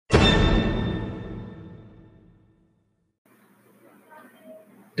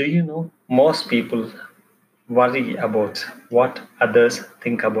Do you know most people worry about what others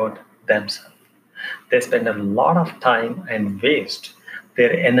think about themselves? They spend a lot of time and waste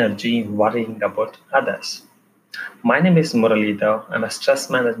their energy worrying about others. My name is Muralidhar. I'm a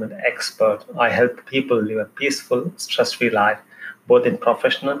stress management expert. I help people live a peaceful, stress free life, both in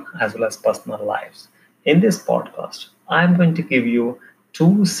professional as well as personal lives. In this podcast, I'm going to give you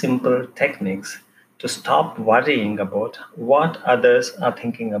two simple techniques to stop worrying about what others are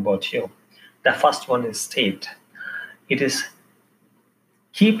thinking about you. The first one is state. It is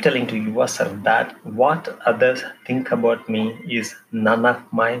keep telling to yourself that what others think about me is none of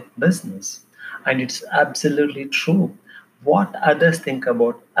my business. And it's absolutely true. What others think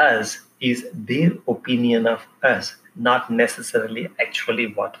about us is their opinion of us, not necessarily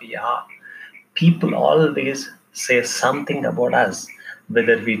actually what we are. People always say something about us,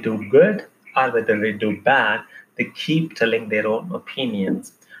 whether we do good or whether we do bad, they keep telling their own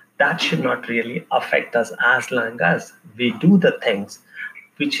opinions. That should not really affect us as long as we do the things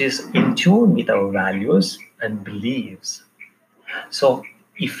which is in tune with our values and beliefs. So,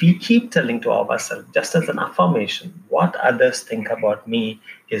 if we keep telling to ourselves, just as an affirmation, what others think about me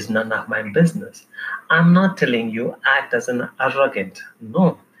is none of my business. I'm not telling you act as an arrogant.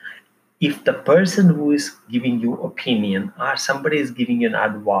 No, if the person who is giving you opinion or somebody is giving you an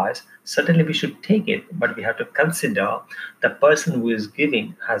advice, certainly we should take it, but we have to consider the person who is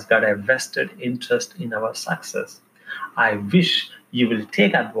giving has got a vested interest in our success. I wish you will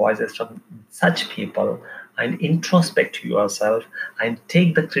take advices from such people and introspect to yourself and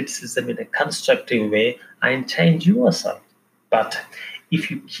take the criticism in a constructive way and change yourself. But if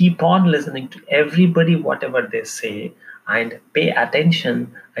you keep on listening to everybody, whatever they say, and pay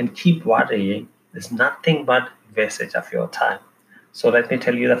attention and keep worrying, there's nothing but wastage of your time. So let me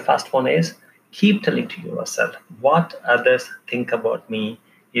tell you the first one is keep telling to yourself what others think about me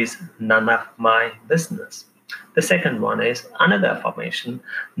is none of my business. The second one is another affirmation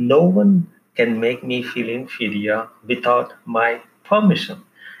no one can make me feel inferior without my permission.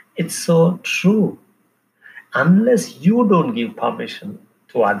 It's so true. Unless you don't give permission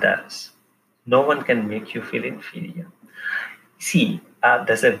to others, no one can make you feel inferior. See,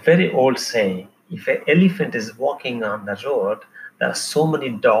 there's a very old saying if an elephant is walking on the road, there are so many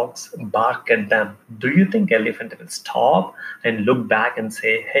dogs bark at them. Do you think elephant will stop and look back and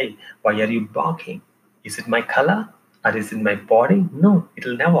say, hey, why are you barking? Is it my color? Or is it my body? No,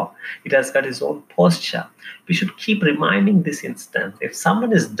 it'll never. It has got its own posture. We should keep reminding this instance. If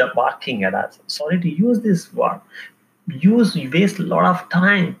someone is barking at us, sorry to use this word, waste a lot of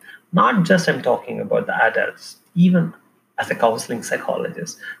time. Not just I'm talking about the adults, even as a counseling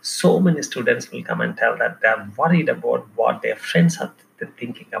psychologist, so many students will come and tell that they're worried about what their friends are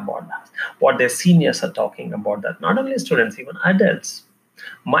thinking about us, what their seniors are talking about that. Not only students, even adults.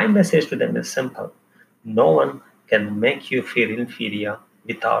 My message to them is simple. No one can make you feel inferior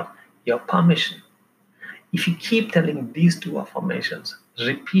without your permission. If you keep telling these two affirmations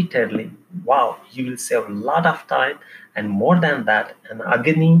repeatedly, wow, you will save a lot of time and more than that, an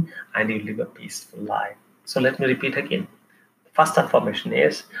agony, and you live a peaceful life. So let me repeat again. First affirmation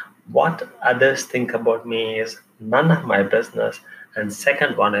is what others think about me is none of my business. And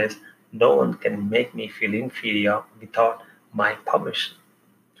second one is no one can make me feel inferior without my permission.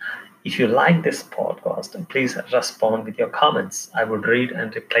 If you like this podcast, please respond with your comments. I would read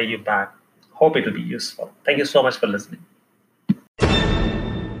and reply you back. Hope it will be useful. Thank you so much for listening.